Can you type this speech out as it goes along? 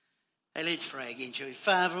Hey, let's pray again, shall we?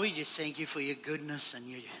 Father, we just thank you for your goodness and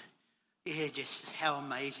just how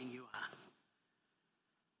amazing you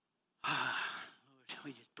are. Lord,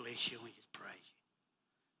 we just bless you and we just praise you.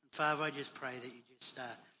 And Father, I just pray that you just,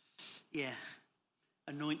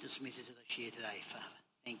 anoint this message that I share today, Father.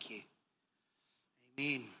 Thank you.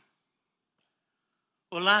 Amen.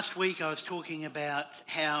 Well, last week I was talking about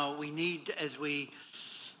how we need, as we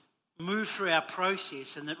move through our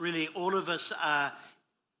process, and that really all of us are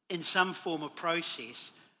in some form of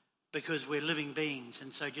process because we're living beings,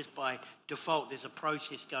 and so just by default there's a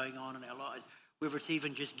process going on in our lives, whether it's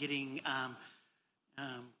even just getting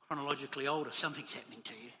chronologically older. Something's happening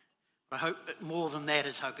to you. I hope more than that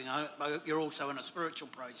is happening. I hope you're also in a spiritual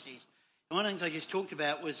process. And one of the things I just talked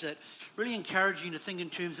about was that really encouraging you to think in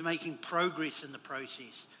terms of making progress in the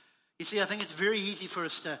process. You see, I think it's very easy for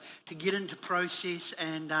us to get into process,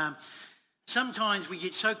 and sometimes we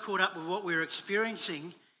get so caught up with what we're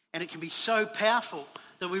experiencing, and it can be so powerful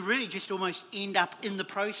that we really just almost end up in the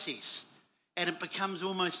process. And it becomes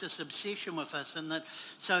almost this obsession with us. And that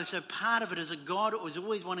so part of it is that God is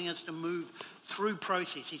always wanting us to move through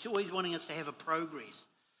process. He's always wanting us to have a progress.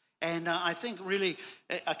 And I think really,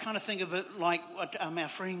 I kind of think of it like what our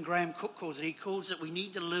friend Graham Cook calls it. He calls it, we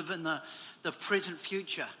need to live in the present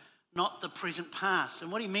future, not the present past.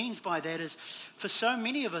 And what he means by that is, for so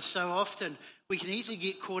many of us, so often, we can easily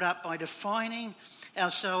get caught up by defining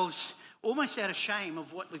ourselves almost out of shame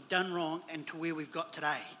of what we've done wrong and to where we've got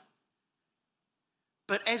today.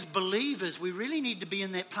 But as believers, we really need to be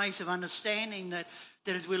in that place of understanding that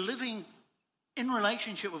as we're living in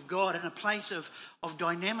relationship with God, in a place of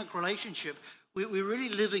dynamic relationship, we're really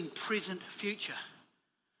living present future.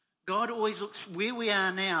 God always looks where we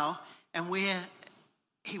are now and where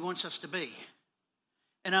he wants us to be.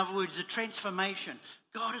 In other words, the transformation.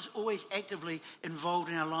 God is always actively involved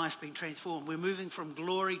in our life being transformed. We're moving from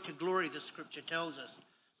glory to glory, the scripture tells us.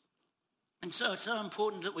 And so it's so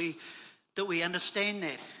important that we understand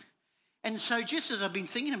that. And so just as I've been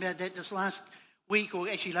thinking about that this last week, or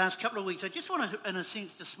actually last couple of weeks, I just want to, in a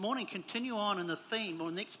sense, this morning continue on in the theme,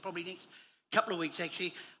 or next couple of weeks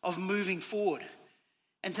actually, of moving forward.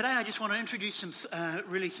 And today I just want to introduce some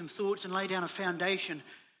thoughts and lay down a foundation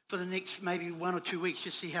for the next maybe 1 or 2 weeks,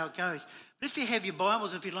 just see how it goes. But if you have your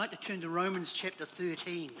Bibles, if you'd like to turn to Romans chapter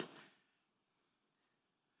 13,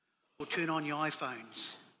 or turn on your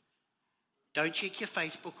iPhones. Don't check your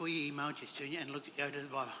Facebook or your email, just turn it and go to the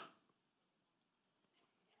Bible.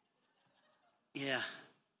 Yeah.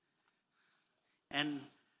 And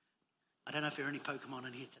I don't know if there are any Pokemon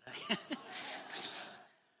in here today.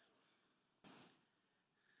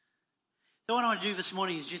 So what I want to do this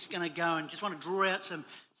morning is just going to go and just want to draw out some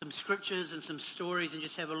scriptures and some stories and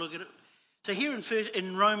just have a look at it. So here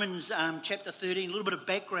in Romans chapter 13, a little bit of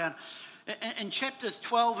background. In chapters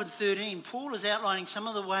 12 and 13, Paul is outlining some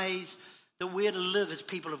of the ways that we're to live as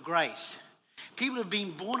people of grace. People have been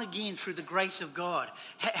born again through the grace of God.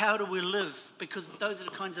 How do we live? Because those are the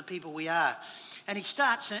kinds of people we are. And he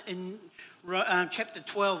starts in chapter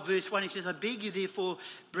 12, verse 1. He says, I beg you therefore,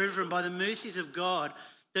 brethren, by the mercies of God,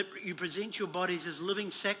 that you present your bodies as living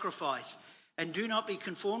sacrifice, and do not be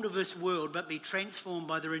conformed to this world, but be transformed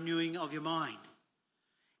by the renewing of your mind.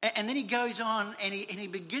 And then he goes on and he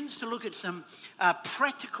begins to look at some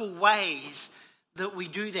practical ways that we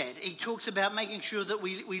do that. He talks about making sure that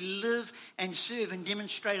we live and serve and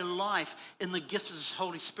demonstrate a life in the gifts of the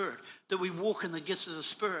Holy Spirit, that we walk in the gifts of the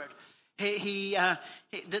Spirit.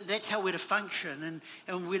 That's how we're to function,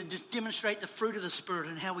 and we're to just demonstrate the fruit of the Spirit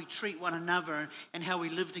and how we treat one another and how we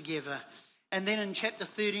live together. And then in chapter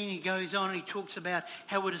 13 he goes on and he talks about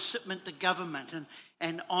how we're to submit to government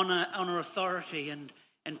and honour authority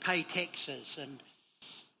and pay taxes. And I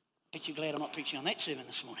bet you're glad I'm not preaching on that sermon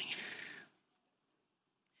this morning.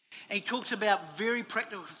 And he talks about very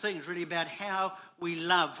practical things, really about how we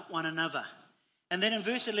love one another. And then in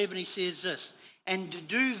verse 11 he says this, and to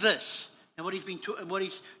do this. And what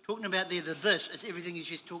he's talking about there, the this, is everything he's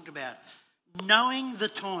just talked about. Knowing the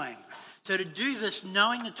time. So to do this,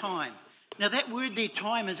 knowing the time. Now that word there,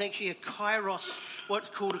 time, is actually a kairos, what's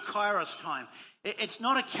called a kairos time. It's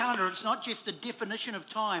not a calendar, it's not just a definition of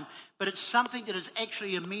time, but it's something that is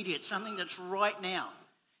actually immediate, something that's right now.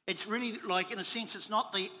 It's really like, in a sense, it's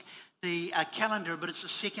not the calendar, but it's the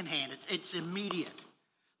second hand. It's immediate,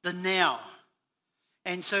 the now.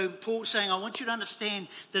 And so Paul's saying, I want you to understand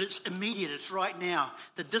that it's immediate, it's right now,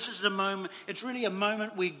 that this is the moment, it's really a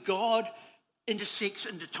moment where God intersects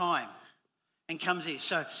into time and comes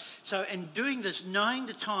there. So in doing this, knowing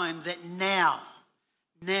the time that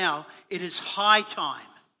now it is high time.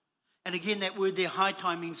 And again, that word there, high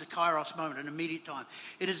time, means a kairos moment, an immediate time.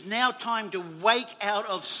 It is now time to wake out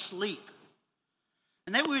of sleep.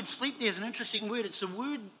 And that word sleep there is an interesting word. It's the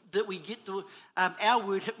word that we get our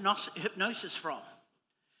word hypnosis from.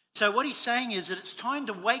 So what he's saying is that it's time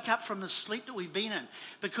to wake up from the sleep that we've been in,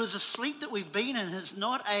 because the sleep that we've been in is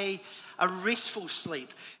not a restful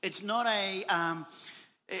sleep. It's not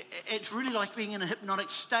it's really like being in a hypnotic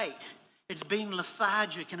state. It's being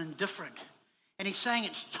lethargic and indifferent. And he's saying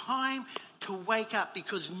it's time to wake up,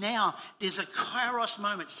 because now there's a kairos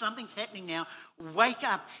moment. Something's happening now. Wake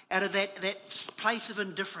up out of that place of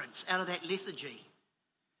indifference, out of that lethargy.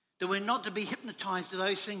 That we're not to be hypnotized to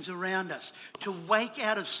those things around us, to wake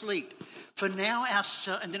out of sleep. For now,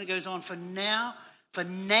 and then it goes on, for now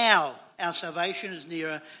our salvation is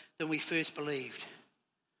nearer than we first believed.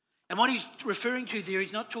 And what he's referring to there,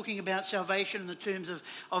 he's not talking about salvation in the terms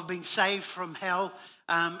of being saved from hell,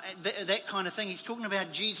 that kind of thing. He's talking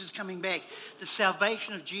about Jesus coming back, the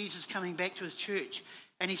salvation of Jesus coming back to his church.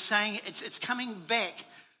 And he's saying it's coming back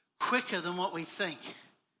quicker than what we think.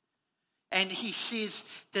 And he says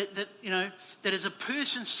that as a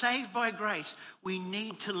person saved by grace, we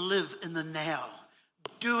need to live in the now.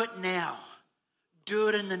 Do it now. Do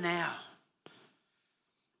it in the now.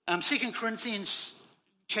 2 Corinthians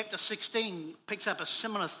chapter 16 picks up a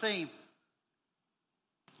similar theme.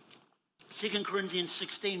 2 Corinthians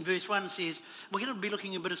 16 verse 1 says, we're going to be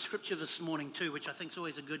looking at a bit of scripture this morning too, which I think is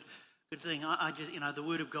always a good thing. I just, the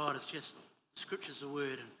word of God is just, scripture's the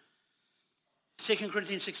word. And 2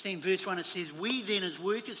 Corinthians 16 verse 1, it says, we then as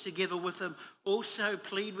workers together with him also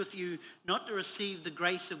plead with you not to receive the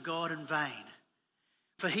grace of God in vain.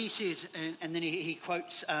 For he says, and then he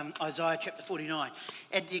quotes Isaiah chapter 49,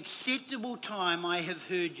 at the acceptable time I have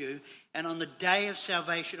heard you, and on the day of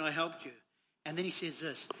salvation I helped you. And then he says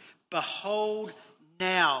this, behold,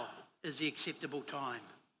 now is the acceptable time.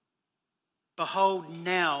 Behold,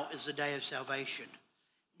 now is the day of salvation.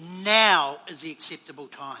 Now is the acceptable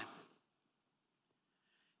time.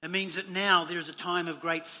 It means that now there is a time of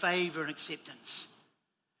great favour and acceptance.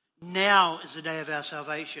 Now is the day of our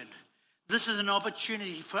salvation. This is an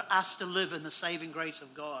opportunity for us to live in the saving grace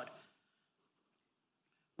of God.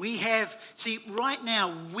 Right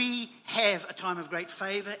now we have a time of great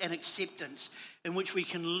favour and acceptance in which we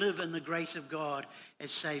can live in the grace of God as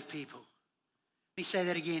saved people. Let me say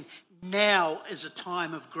that again. Now is a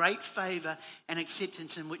time of great favour and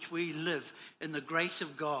acceptance in which we live in the grace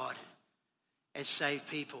of God as saved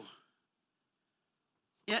people.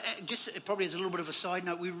 Just probably as a little bit of a side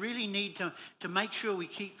note, we really need to make sure we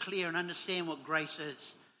keep clear and understand what grace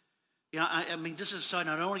is. This is a side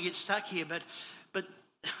note. I don't want to get stuck here, but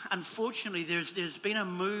unfortunately there's been a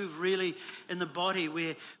move really in the body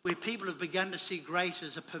where people have begun to see grace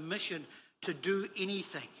as a permission to do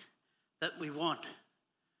anything that we want.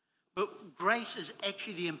 But grace is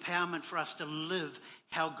actually the empowerment for us to live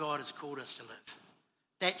how God has called us to live.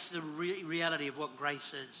 That's the reality of what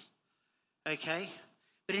grace is. Okay?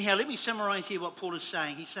 But anyhow, let me summarize here what Paul is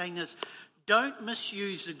saying. He's saying this, don't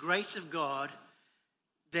misuse the grace of God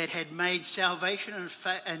that had made salvation and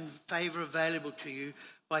favour available to you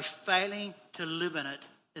by failing to live in it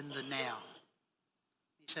in the now.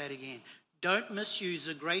 Let me say it again. Don't misuse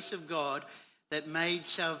the grace of God that made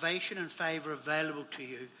salvation and favour available to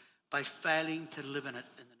you by failing to live in it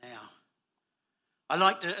in the now. I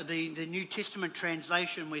like the New Testament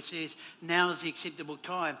translation where it says, now is the acceptable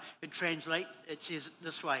time. It says it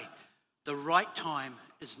this way, the right time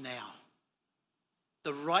is now.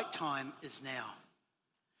 The right time is now.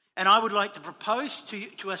 And I would like to propose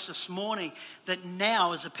to us this morning that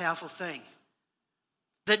now is a powerful thing.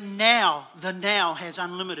 That the now has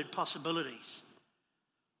unlimited possibilities.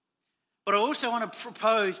 But I also want to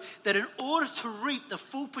propose that in order to reap the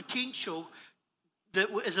full potential that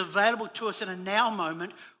is available to us in a now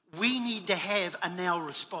moment, we need to have a now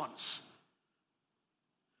response.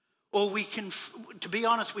 Or we can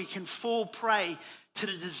fall prey to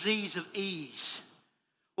the disease of ease,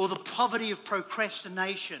 or the poverty of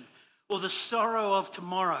procrastination, or the sorrow of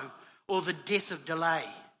tomorrow, or the death of delay.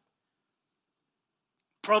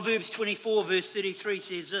 Proverbs 24 verse 33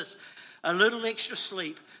 says this, a little extra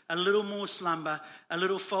sleep, a little more slumber, a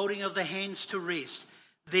little folding of the hands to rest,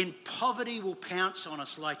 then poverty will pounce on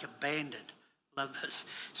us like a bandit. Love this.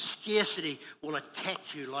 Scarcity will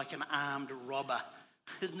attack you like an armed robber.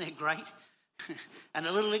 Isn't that great? And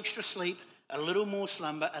a little extra sleep, a little more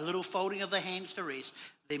slumber, a little folding of the hands to rest,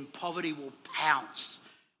 then poverty will pounce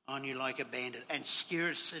on you like a bandit, and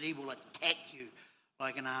scarcity will attack you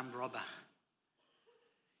like an armed robber.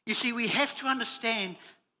 You see, we have to understand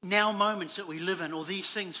now moments that we live in, or these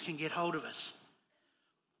things can get hold of us.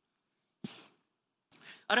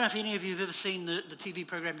 I don't know if any of you have ever seen the TV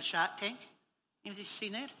program The Shark Tank. Any of you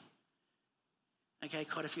seen that? Okay,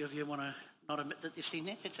 quite a few of you want to not admit that they've seen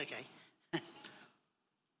that? It's okay.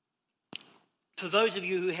 For those of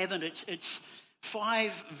you who haven't, it's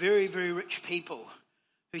 5 very, very rich people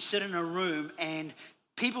who sit in a room, and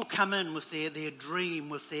people come in with their dream,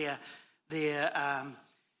 with their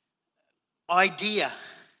idea.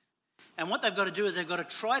 And what they've got to do is they've got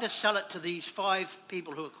to try to sell it to these 5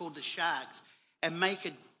 people who are called the sharks and make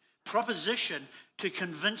a proposition to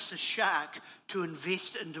convince the shark to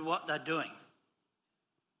invest into what they're doing.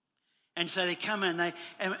 And so they come in,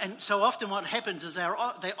 and so often what happens is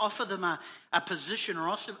they offer them a position, or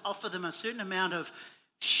also offer them a certain amount of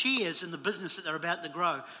shares in the business that they're about to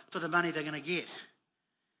grow for the money they're going to get.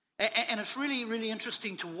 And it's really, really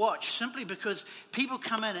interesting to watch, simply because people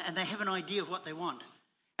come in and they have an idea of what they want.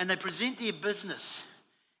 And they present their business.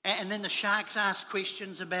 And then the sharks ask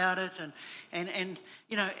questions about it. And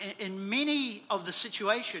you know, in many of the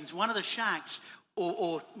situations, one of the sharks,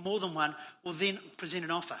 or more than one, will then present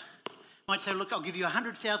an offer. Might say, look, I'll give you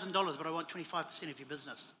 $100,000, but I want 25% of your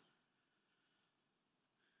business.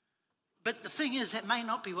 But the thing is, that may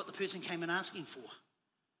not be what the person came in asking for.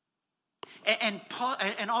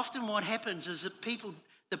 And often what happens is that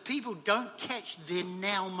the people don't catch their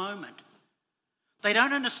now moment. They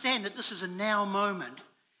don't understand that this is a now moment,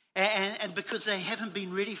 and because they haven't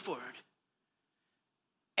been ready for it.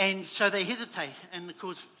 And so they hesitate. And of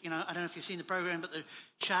course, you know, I don't know if you've seen the program, but the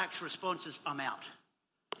shark's response is, I'm out.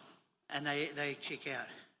 And they check out.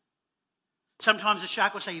 Sometimes the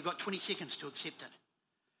shark will say, you've got 20 seconds to accept it.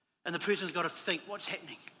 And the person's got to think, what's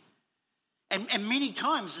happening? And many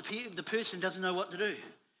times the person doesn't know what to do,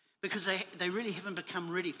 because they really haven't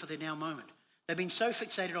become ready for their now moment. They've been so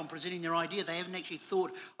fixated on presenting their idea, they haven't actually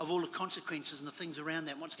thought of all the consequences and the things around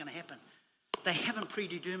that and what's going to happen. They haven't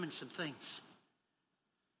predetermined some things.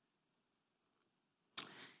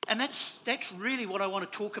 And that's really what I want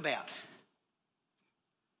to talk about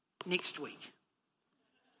next week.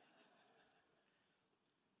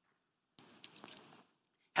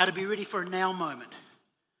 How to be ready for a now moment.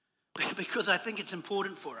 Because I think it's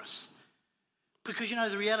important for us. Because, you know,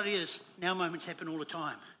 the reality is, now moments happen all the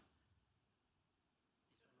time.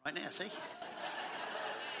 Right now, see?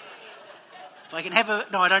 If I can have a...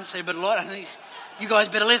 No, I don't say a bit a lot. I think you guys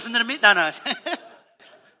better listen than me. No.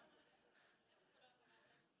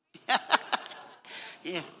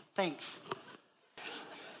 Yeah, thanks.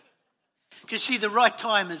 Because, see, the right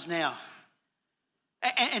time is now.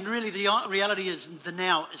 And really, the reality is, the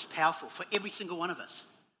now is powerful for every single one of us.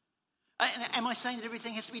 Am I saying that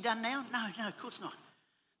everything has to be done now? No, of course not.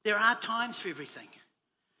 There are times for everything.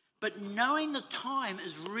 But knowing the time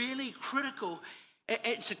is really critical.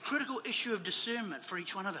 It's a critical issue of discernment for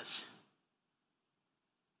each one of us.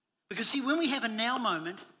 Because, see, when we have a now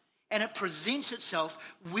moment and it presents itself,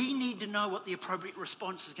 we need to know what the appropriate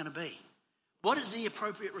response is going to be. What is the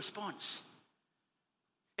appropriate response?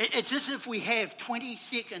 It's as if we have 20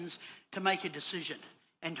 seconds to make a decision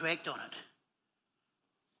and to act on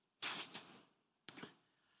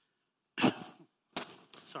it.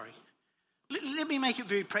 Sorry. Let me make it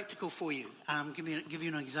very practical for you. Give you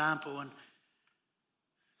an example, and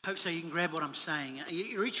hope so you can grab what I'm saying.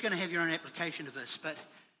 You're each going to have your own application of this, but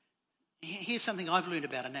here's something I've learned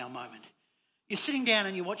about a now moment. You're sitting down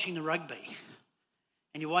and you're watching the rugby,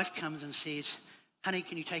 and your wife comes and says, honey,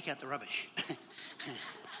 can you take out the rubbish?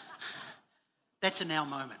 That's a now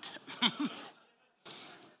moment.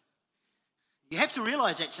 You have to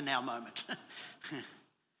realise that's a now moment.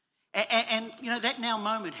 And, you know, that now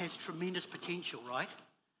moment has tremendous potential, right?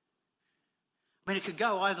 I mean, it could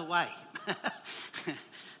go either way.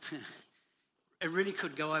 It really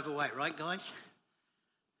could go either way, right, guys?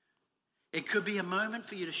 It could be a moment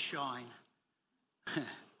for you to shine, or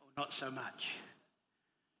not so much.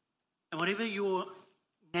 And whatever your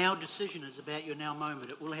now decision is about your now moment,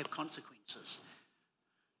 it will have consequences.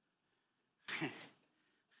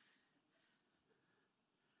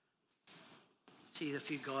 See a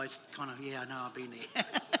few guys kind of, yeah, I know, I've been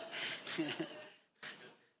there.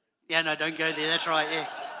 Yeah, no, don't go there, that's right, yeah.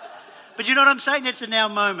 But you know what I'm saying? That's a now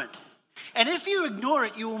moment. And if you ignore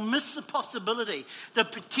it, you will miss the possibility, the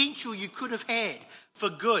potential you could have had for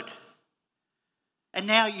good. And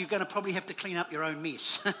now you're going to probably have to clean up your own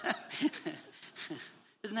mess.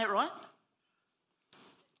 Isn't that right?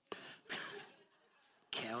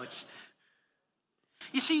 Cowards.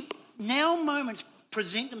 You see, now moments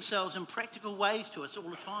present themselves in practical ways to us all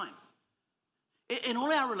the time. In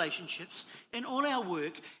all our relationships, in all our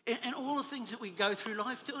work, in all the things that we go through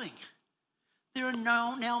life doing. There are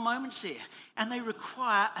now moments there, and they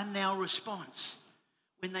require a now response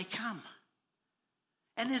when they come.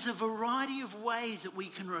 And there's a variety of ways that we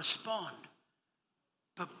can respond.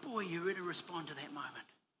 But boy, you really respond to that moment.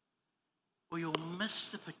 or you'll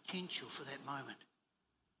miss the potential for that moment.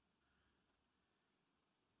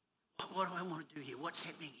 What do I want to do here? What's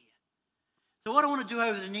happening here? So what I want to do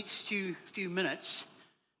over the next few minutes,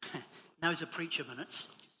 those are preacher minutes,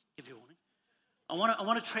 just give you a warning. I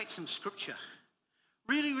want to track some scripture.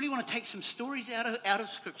 Really want to take some stories out of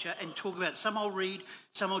scripture and talk about it. Some I'll read,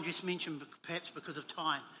 some I'll just mention perhaps because of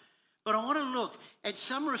time. But I want to look at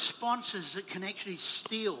some responses that can actually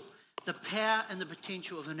steal the power and the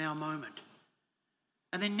potential of the now moment.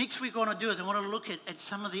 And then next week what I want to do is I want to look at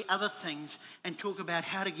some of the other things and talk about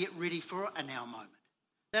how to get ready for a now moment.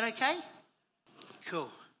 Is that okay? Cool.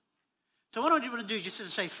 So what I want to do is just, as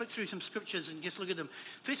I say, flick through some scriptures and just look at them.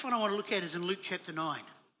 First one I want to look at is in Luke chapter 9.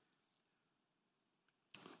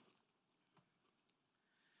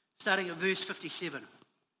 Starting at verse 57.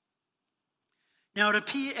 Now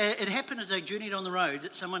it happened as they journeyed on the road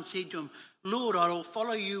that someone said to him, "Lord, I will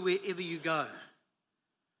follow you wherever you go."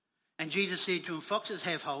 And Jesus said to him, "Foxes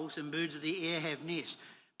have holes and birds of the air have nests,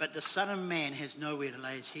 but the Son of Man has nowhere to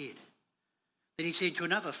lay his head." Then he said to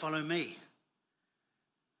another, "Follow me."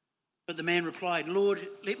 But the man replied, "Lord,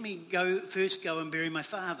 let me first go and bury my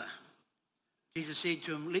father." Jesus said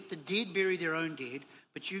to him, "Let the dead bury their own dead,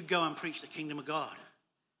 but you go and preach the kingdom of God."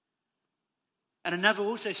 And another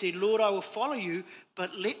also said, "Lord, I will follow you,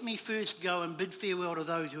 but let me first go and bid farewell to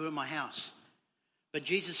those who are in my house." But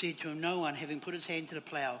Jesus said to him, "No one, having put his hand to the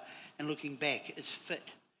plough and looking back, is fit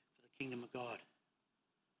for the kingdom of God."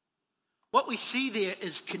 What we see there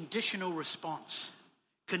is conditional response.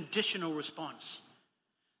 Conditional response.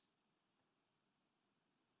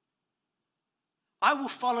 I will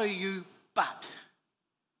follow you, but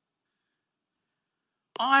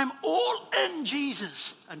I'm all in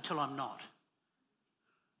Jesus until I'm not.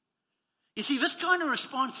 You see, this kind of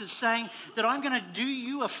response is saying that I'm going to do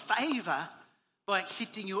you a favour by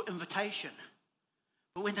accepting your invitation.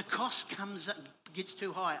 But when the cost gets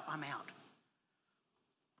too high, I'm out.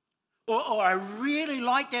 Or I really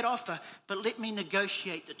like that offer, but let me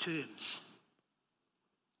negotiate the terms.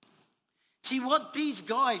 See, what these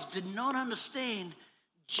guys did not understand,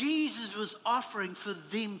 Jesus was offering for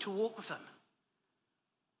them to walk with him.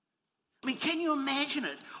 I mean, can you imagine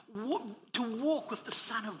it? To walk with the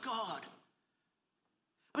Son of God.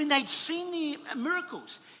 I mean, they'd seen the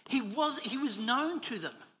miracles. He was known to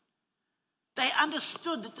them. They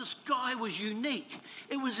understood that this guy was unique.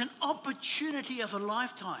 It was an opportunity of a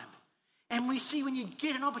lifetime. And we see when you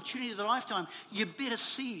get an opportunity of a lifetime, you better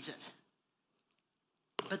seize it.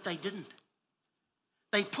 But they didn't.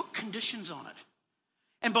 They put conditions on it.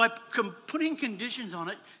 And by putting conditions on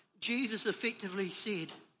it, Jesus effectively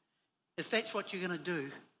said, if that's what you're going to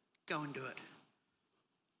do, go and do it.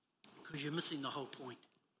 Because you're missing the whole point.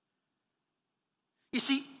 You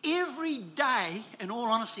see, every day, in all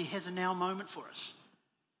honesty, has a now moment for us.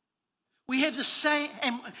 We have the same,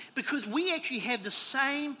 and because we actually have the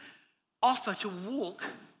same offer to walk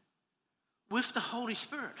with the Holy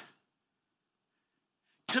Spirit.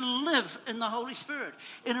 To live in the Holy Spirit,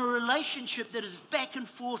 in a relationship that is back and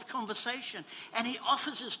forth conversation. And he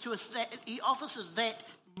offers us that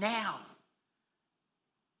now.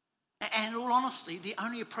 And in all honesty, the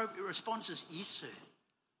only appropriate response is, yes, sir.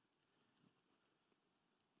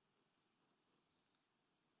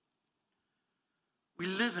 We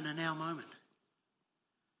live in a now moment.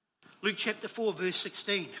 Luke chapter 4, verse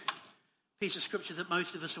 16. Piece of scripture that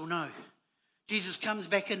most of us will know. Jesus comes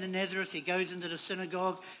back into Nazareth. He goes into the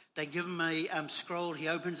synagogue. They give him a scroll. He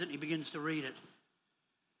opens it and he begins to read it.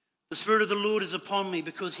 The Spirit of the Lord is upon me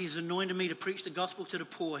because he has anointed me to preach the gospel to the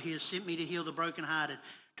poor. He has sent me to heal the brokenhearted,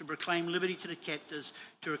 to proclaim liberty to the captives,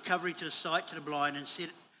 to recovery to the sight to the blind, and set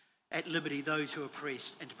at liberty those who are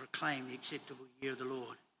oppressed, and to proclaim the acceptable year of the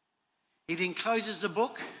Lord. He then closes the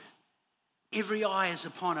book. Every eye is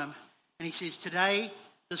upon him. And he says, today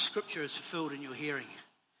the scripture is fulfilled in your hearing.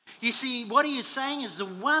 You see, what he is saying is the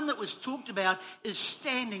one that was talked about is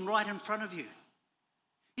standing right in front of you.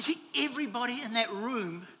 You see, everybody in that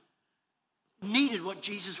room needed what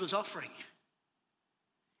Jesus was offering.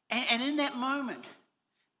 And in that moment,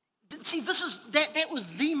 see, that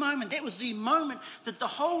was the moment. That was the moment that the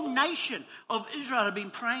whole nation of Israel had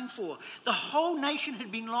been praying for. The whole nation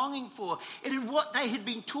had been longing for. It had what they had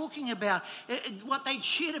been talking about, what they'd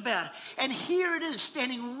shared about. And here it is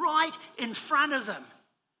standing right in front of them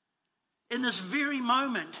in this very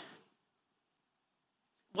moment.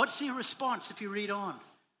 What's their response if you read on?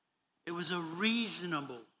 It was a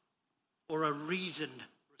reasonable or a reasoned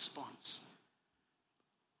response.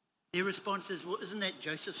 Their response is, well, isn't that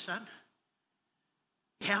Joseph's son?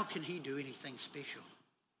 How can he do anything special?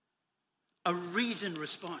 A reasoned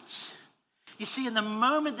response. You see, in the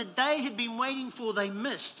moment that they had been waiting for, they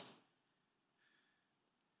missed.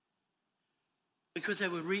 Because they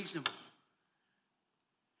were reasonable.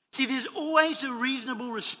 See, there's always a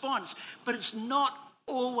reasonable response, but it's not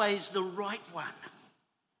always the right one.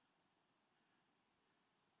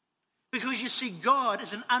 Because you see, God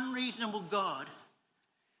is an unreasonable God,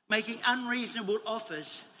 making unreasonable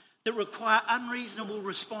offers that require unreasonable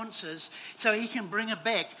responses so he can bring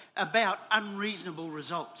about unreasonable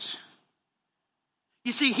results.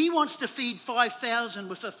 You see, he wants to feed 5,000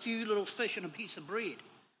 with a few little fish and a piece of bread.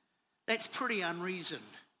 That's pretty unreasoned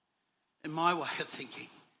in my way of thinking.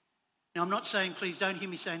 Now, I'm not saying, please don't hear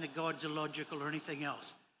me saying that God's illogical or anything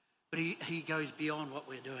else, but he goes beyond what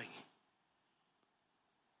we're doing.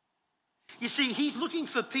 You see, he's looking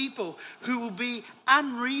for people who will be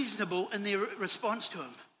unreasonable in their response to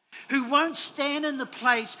him, who won't stand in the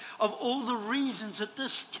place of all the reasons that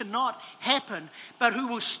this cannot happen, but who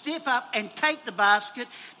will step up and take the basket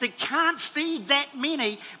that can't feed that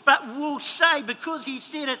many, but will say, because he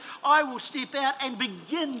said it, I will step out and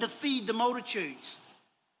begin to feed the multitudes.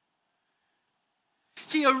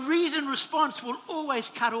 See, a reasoned response will always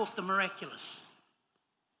cut off the miraculous.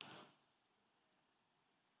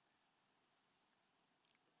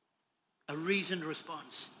 A reasoned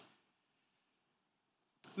response.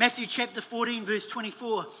 Matthew chapter 14, verse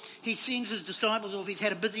 24, he sends his disciples off. He's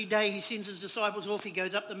had a busy day. He sends his disciples off. He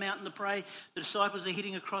goes up the mountain to pray. The disciples are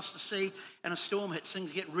heading across the sea, and a storm hits.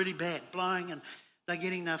 Things get really bad, blowing, and they're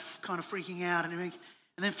kind of freaking out and everything.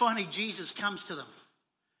 And then finally Jesus comes to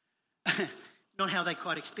them. Not how they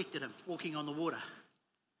quite expected him, walking on the water.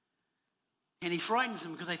 And he frightens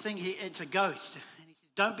them because they think it's a ghost. And he says,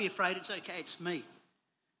 don't be afraid, it's okay, it's me.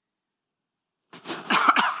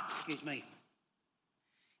 Excuse me.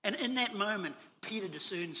 And in that moment, Peter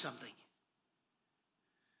discerns something.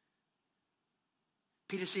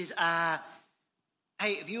 Peter says, hey,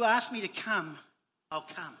 if you ask me to come, I'll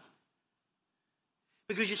come.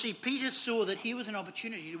 Because you see, Peter saw that here was an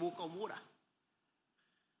opportunity to walk on water.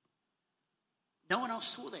 No one else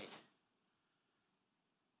saw that.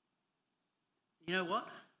 You know what?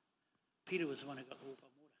 Peter was the one who got to walk on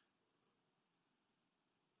water.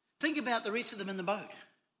 Think about the rest of them in the boat.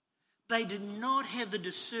 They did not have the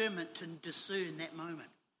discernment to discern that moment.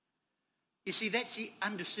 You see, that's the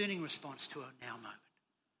undiscerning response to a now moment.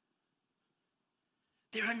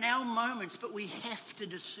 There are now moments, but we have to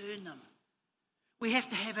discern them. We have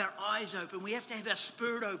to have our eyes open. We have to have our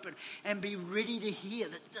spirit open and be ready to hear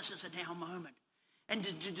that this is a now moment. And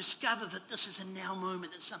to discover that this is a now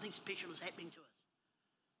moment, that something special is happening to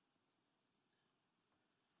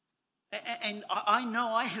us. And I know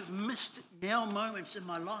I have missed now moments in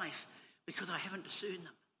my life because I haven't discerned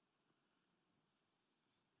them.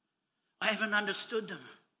 I haven't understood them.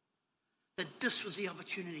 That this was the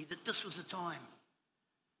opportunity, that this was the time.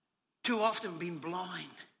 Too often been blind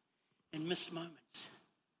and missed moments.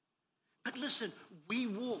 But listen, we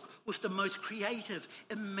walk with the most creative,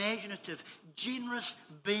 imaginative, generous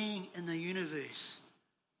being in the universe.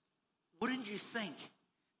 Wouldn't you think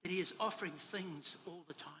that he is offering things all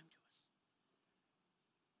the time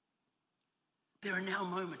to us? There are now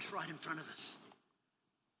moments right in front of us.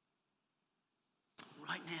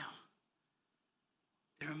 Right now.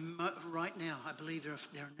 Right now, I believe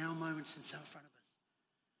there are now moments in front of us.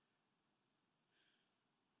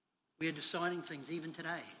 We are deciding things even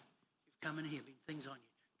today. You've come in here, been things on you,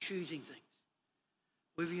 choosing things.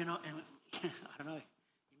 Whether you're not, I don't know,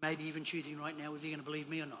 you may be even choosing right now whether you're going to believe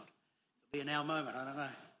me or not. It'll be a now moment, I don't know.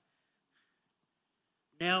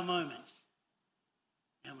 Now moments.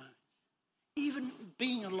 Now moments. Even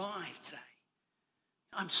being alive today.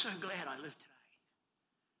 I'm so glad I live today.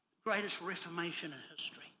 Greatest reformation in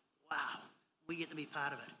history. Wow. We get to be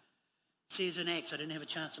part of it. It says in Acts, I didn't have a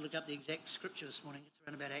chance to look up the exact scripture this morning. It's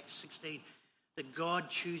around about Acts 16. That God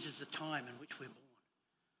chooses the time in which we're born.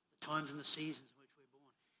 The times and the seasons in which we're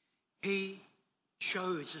born. He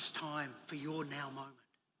chose this time for your now moment.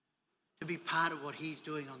 To be part of what he's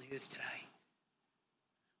doing on the earth today.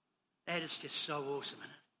 That is just so awesome,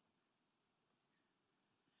 isn't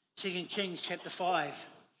it? 2 Kings chapter 5.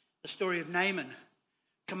 The story of Naaman,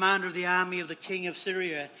 commander of the army of the king of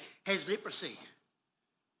Syria, has leprosy.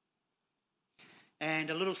 And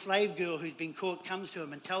a little slave girl who's been caught comes to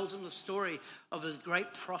him and tells him the story of his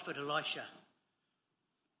great prophet Elisha.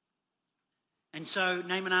 And so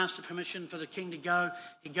Naaman asks the permission for the king to go.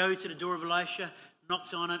 He goes to the door of Elisha,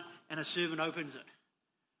 knocks on it, and a servant opens it.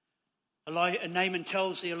 Naaman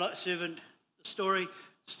tells the servant the story.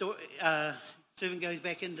 Servant goes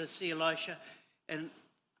back in to see Elisha, and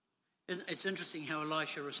it's interesting how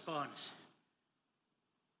Elisha responds.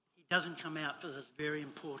 He doesn't come out for this very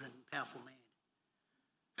important and powerful man.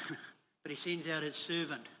 But he sends out his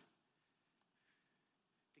servant to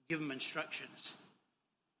give him instructions.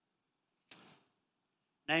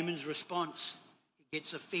 Naaman's response, he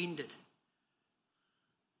gets offended.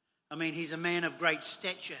 I mean, he's a man of great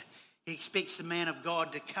stature. He expects the man of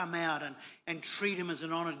God to come out and treat him as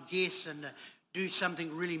an honoured guest and do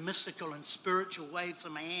something really mystical and spiritual, wave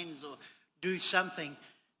some hands or do something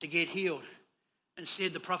to get healed.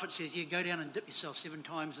 Instead, the prophet says, yeah, go down and dip yourself 7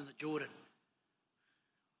 times in the Jordan.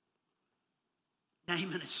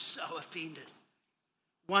 Naaman is so offended.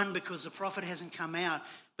 One, because the prophet hasn't come out.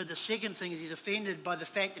 But the second thing is he's offended by the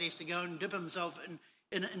fact that he has to go and dip himself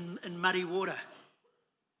in muddy water.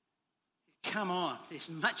 Come on, there's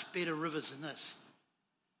much better rivers than this.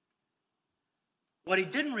 What he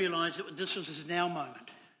didn't realise that this was his now moment.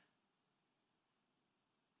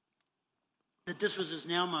 That this was his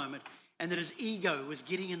now moment, and that his ego was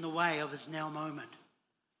getting in the way of his now moment.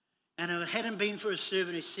 And if it hadn't been for his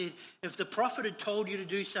servant who said, if the prophet had told you to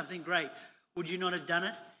do something great, would you not have done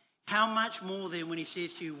it? How much more then when he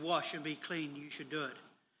says to you, wash and be clean, you should do it.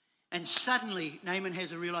 And suddenly Naaman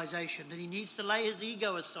has a realisation that he needs to lay his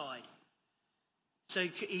ego aside so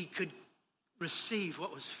he could receive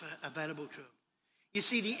what was available to him. You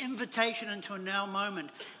see, the invitation into a now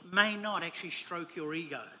moment may not actually stroke your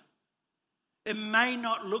ego. It may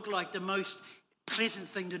not look like the most pleasant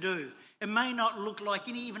thing to do. It may not look like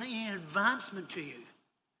even any advancement to you.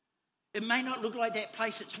 It may not look like that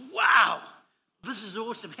place that's, wow, this is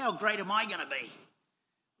awesome. How great am I going to be?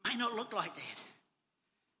 It may not look like that.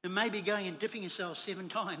 It may be going and dipping yourself 7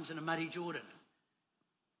 times in a muddy Jordan.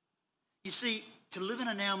 You see, to live in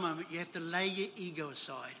a now moment, you have to lay your ego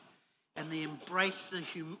aside and then embrace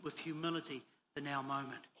with humility the now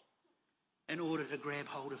moment in order to grab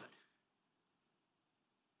hold of it.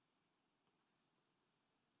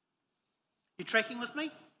 You tracking with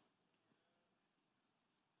me?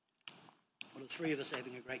 Well, the 3 of us are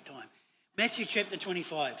having a great time. Matthew chapter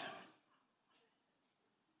 25.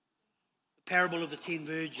 The parable of the 10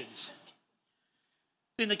 virgins.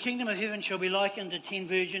 Then the kingdom of heaven shall be likened to 10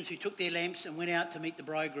 virgins who took their lamps and went out to meet the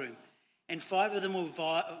bridegroom. And 5 of them were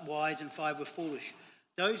wise and 5 were foolish.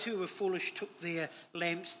 Those who were foolish took their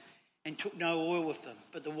lamps and took no oil with them,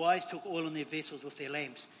 but the wise took oil in their vessels with their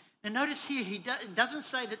lamps. Now notice here, he doesn't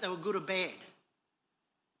say that they were good or bad.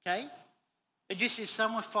 Okay? It just says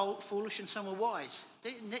some were foolish and some were wise.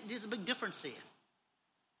 There's a big difference there.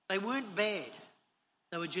 They weren't bad.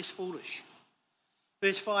 They were just foolish.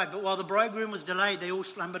 Verse 5, but while the bridegroom was delayed, they all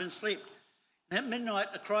slumbered and slept. And at midnight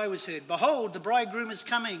a cry was heard, behold, the bridegroom is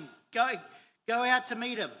coming. Go out to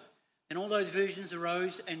meet him. And all those virgins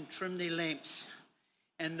arose and trimmed their lamps.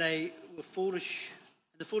 And they were foolish.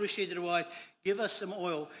 The foolish said to the wise, give us some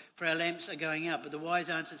oil, for our lamps are going out. But the wise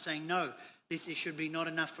answered, saying, no, lest there should be not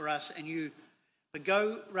enough for us and you. But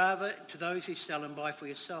go rather to those who sell and buy for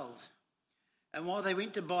yourselves. And while they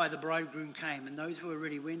went to buy, the bridegroom came, and those who were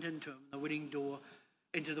ready went into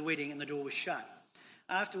the wedding, and the door was shut.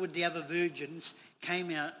 Afterward, the other virgins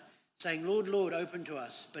came out, saying, Lord, Lord, open to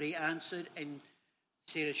us. But he answered and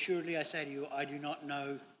said, assuredly I say to you, I do not know you.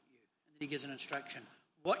 And then he gives an instruction.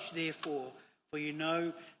 Watch therefore, for you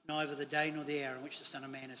know neither the day nor the hour in which the Son of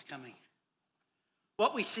Man is coming.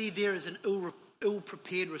 What we see there is an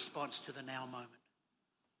ill-prepared response to the now moment.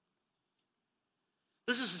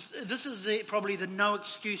 This is probably the no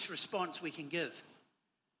excuse response we can give.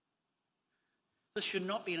 This should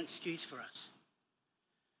not be an excuse for us.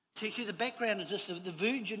 See, the background is this. The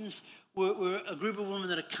virgins were a group of women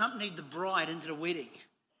that accompanied the bride into the wedding.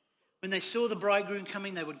 When they saw the bridegroom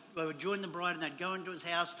coming, they would join the bride and they'd go into his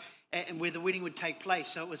house and where the wedding would take place.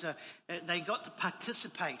 So it was they got to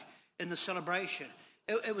participate in the celebration.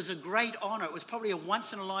 It was a great honour. It was probably a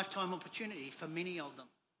once-in-a-lifetime opportunity for many of them.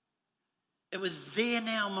 It was their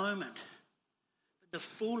now moment. But the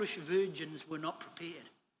foolish virgins were not prepared.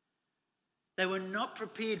 They were not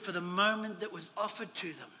prepared for the moment that was offered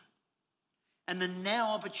to them. And the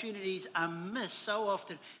now opportunities are missed so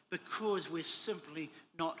often because we're simply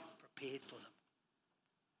not prepared for them.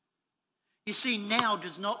 You see, now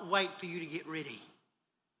does not wait for you to get ready.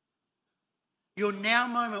 Your now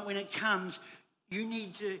moment, when it comes,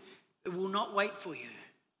 it will not wait for you.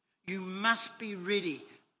 You must be ready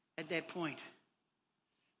at that point.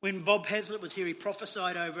 When Bob Hazlitt was here, he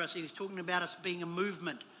prophesied over us. He was talking about us being a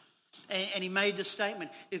movement. And he made the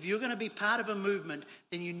statement, if you're going to be part of a movement,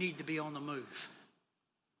 then you need to be on the move.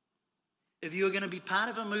 If you're going to be part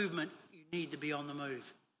of a movement, you need to be on the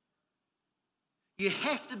move. You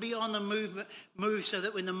have to be on the move so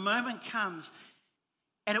that when the moment comes,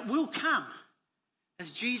 and it will come,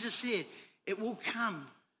 as Jesus said, it will come.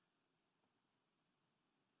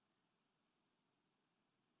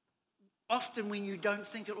 Often when you don't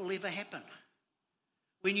think it will ever happen.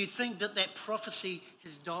 When you think that prophecy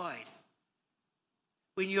has died.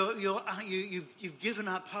 when you've given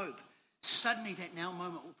up hope, suddenly that now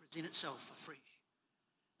moment will present itself afresh.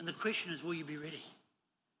 And the question is, will you be ready?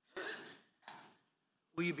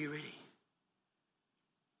 Will you be ready?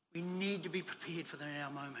 We need to be prepared for the now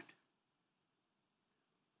moment.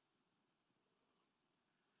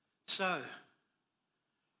 So,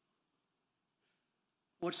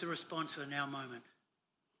 what's the response for the now moment?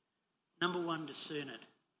 Number one, discern it.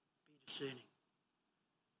 Be discerning.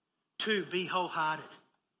 2, be wholehearted.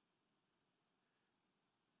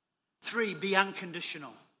 3, be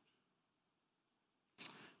unconditional.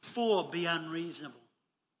 4, be unreasonable.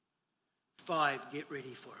 5, get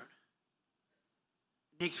ready for it.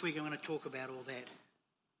 Next week I'm going to talk about all that.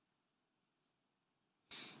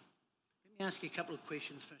 Let me ask you a couple of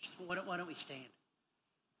questions first. Why don't we stand?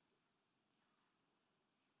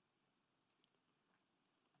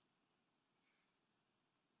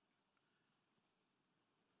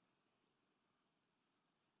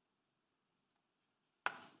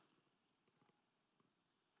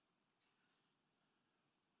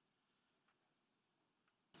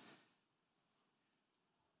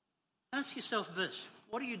 Ask yourself this: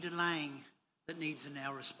 what are you delaying that needs a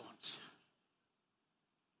now response?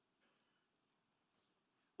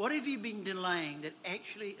 What have you been delaying that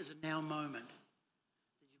actually is a now moment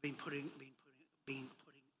that you've been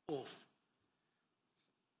putting off?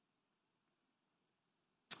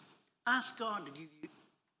 Ask God to give you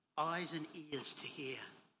eyes and ears to hear,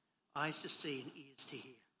 eyes to see and ears to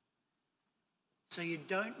hear, so you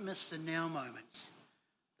don't miss the now moments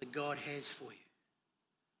that God has for you.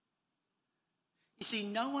 You see,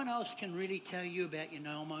 no one else can really tell you about your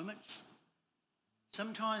now moments.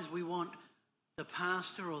 Sometimes we want the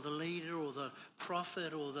pastor or the leader or the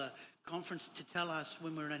prophet or the conference to tell us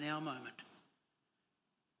when we're in a now moment.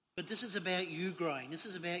 But this is about you growing. This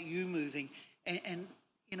is about you moving. And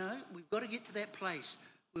you know, we've got to get to that place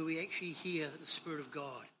where we actually hear the Spirit of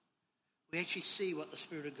God. We actually see what the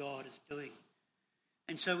Spirit of God is doing.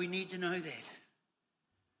 And so we need to know that.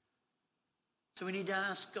 So we need to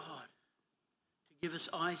ask God to give us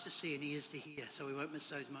eyes to see and ears to hear so we won't miss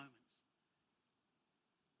those moments.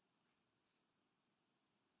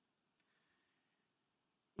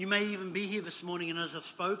 You may even be here this morning, and as I've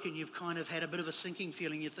spoken, you've kind of had a bit of a sinking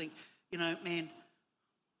feeling. You think, you know, man,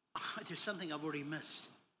 there's something I've already missed.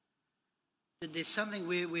 That there's something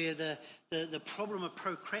where the problem of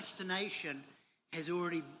procrastination has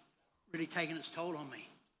already really taken its toll on me.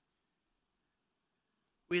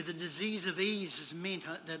 Where the disease of ease has meant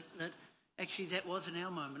that actually that was an hour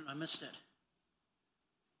moment, I missed it.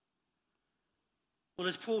 Well,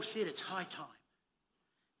 as Paul said, it's high time.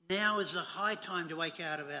 Now is the high time to wake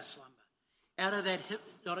out of our slumber, out of that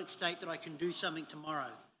hypnotic state that I can do something tomorrow,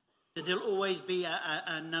 that there'll always be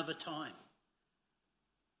another time.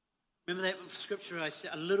 Remember that scripture I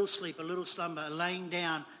said, a little sleep, a little slumber, laying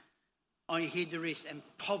down on your head to rest, and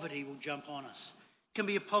poverty will jump on us. It can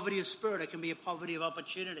be a poverty of spirit, it can be a poverty of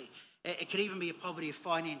opportunity, it can even be a poverty of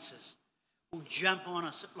finances. It will jump on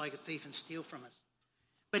us like a thief and steal from us.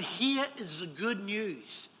 But here is the good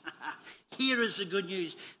news. Here is the good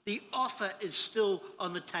news. The offer is still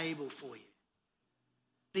on the table for you.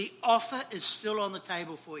 The offer is still on the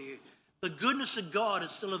table for you. The goodness of God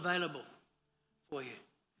is still available for you.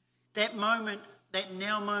 That moment, that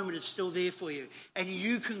now moment is still there for you. And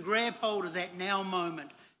you can grab hold of that now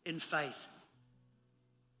moment in faith.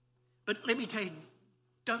 But let me tell you,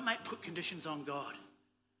 don't put conditions on God.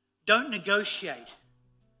 Don't negotiate.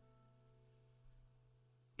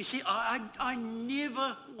 You see, I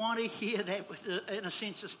never want to hear that in a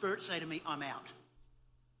sense the Spirit say to me, I'm out.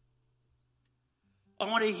 I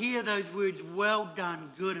want to hear those words, well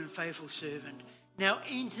done, good and faithful servant. Now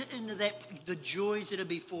enter into the joys that are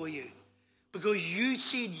before you. Because you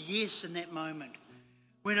said yes in that moment.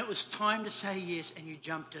 When it was time to say yes and you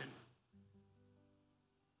jumped in.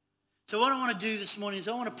 So what I want to do this morning is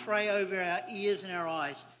I want to pray over our ears and our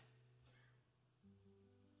eyes.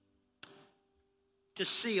 To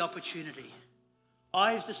see opportunity.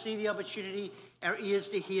 Eyes to see the opportunity, our ears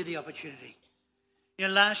to hear the opportunity. You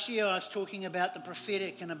know, last year I was talking about the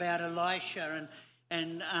prophetic and about Elisha,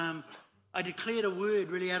 and I declared a word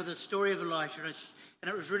really out of the story of Elisha, and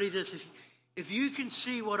it was really this: if you can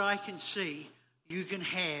see what I can see, you can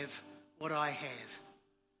have what I have.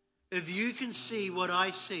 If you can see what I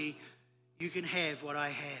see, you can have what I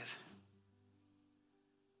have.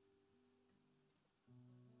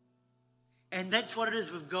 And that's what it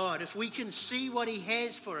is with God. If we can see what He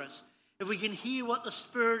has for us, if we can hear what the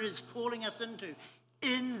Spirit is calling us into,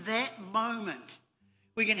 in that moment,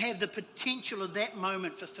 we can have the potential of that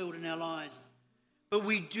moment fulfilled in our lives. But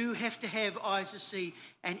we do have to have eyes to see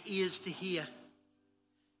and ears to hear.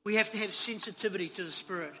 We have to have sensitivity to the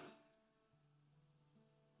Spirit.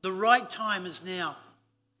 The right time is now.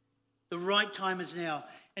 The right time is now.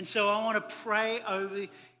 And so I want to pray over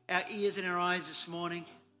our ears and our eyes this morning.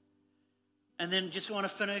 And then just want to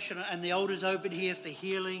finish, and the altars open here for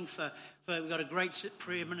healing. We've got a great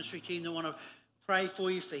prayer ministry team that want to pray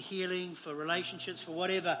for you for healing, for relationships, for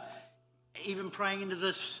whatever. Even praying into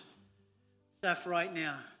this stuff right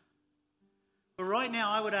now. But right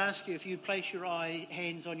now, I would ask you if you'd place your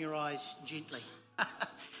hands on your eyes gently. I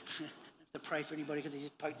have to pray for anybody because they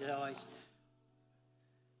just poked their eyes.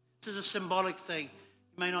 This is a symbolic thing.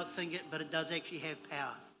 You may not think it, but it does actually have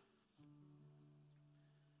power.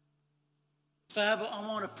 Father, I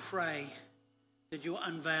want to pray that you'll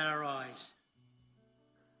unveil our eyes.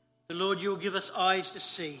 The Lord, you'll give us eyes to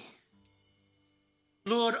see.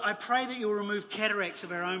 Lord, I pray that you'll remove cataracts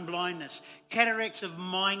of our own blindness, cataracts of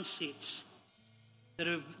mindsets that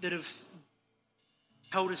have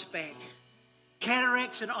held us back,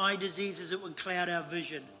 cataracts and eye diseases that would cloud our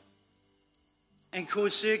vision and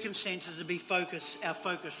cause circumstances to be our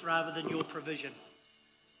focus rather than your provision.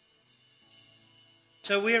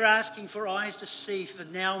 So we're asking for eyes to see for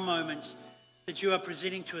now moments that you are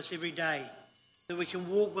presenting to us every day, that we can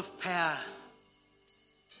walk with power.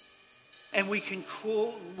 And we can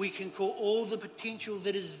call all the potential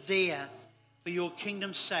that is there for your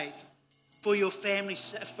kingdom's sake, for your family,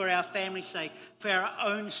 for our family's sake, for our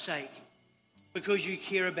own sake, because you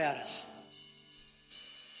care about us.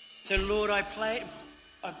 So Lord, I pray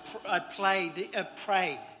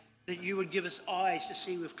that you would give us eyes to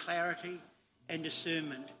see with clarity and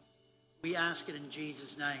discernment. We ask it in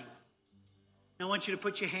Jesus' name. Now I want you to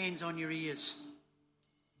put your hands on your ears.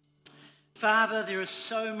 Father, there are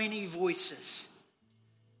so many voices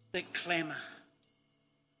that clamour.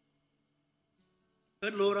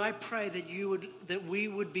 But Lord, I pray that we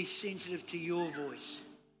would be sensitive to your voice.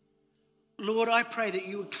 Lord, I pray that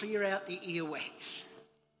you would clear out the earwax.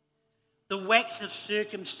 The wax of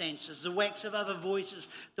circumstances, the wax of other voices,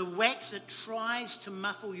 the wax that tries to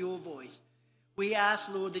muffle your voice. We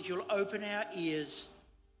ask, Lord, that you'll open our ears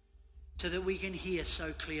so that we can hear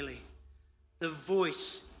so clearly the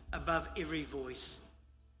voice above every voice,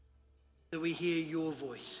 that we hear your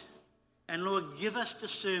voice. And Lord, give us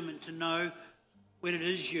discernment to know when it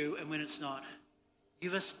is you and when it's not.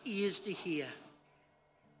 Give us ears to hear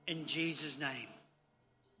in Jesus' name.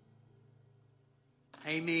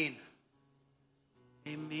 Amen.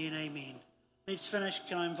 Amen, amen. Let's finish.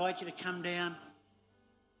 Can I invite you to come down?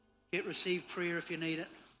 Receive prayer if you need it.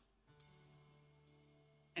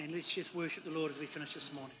 And let's just worship the Lord as we finish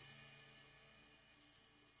this morning.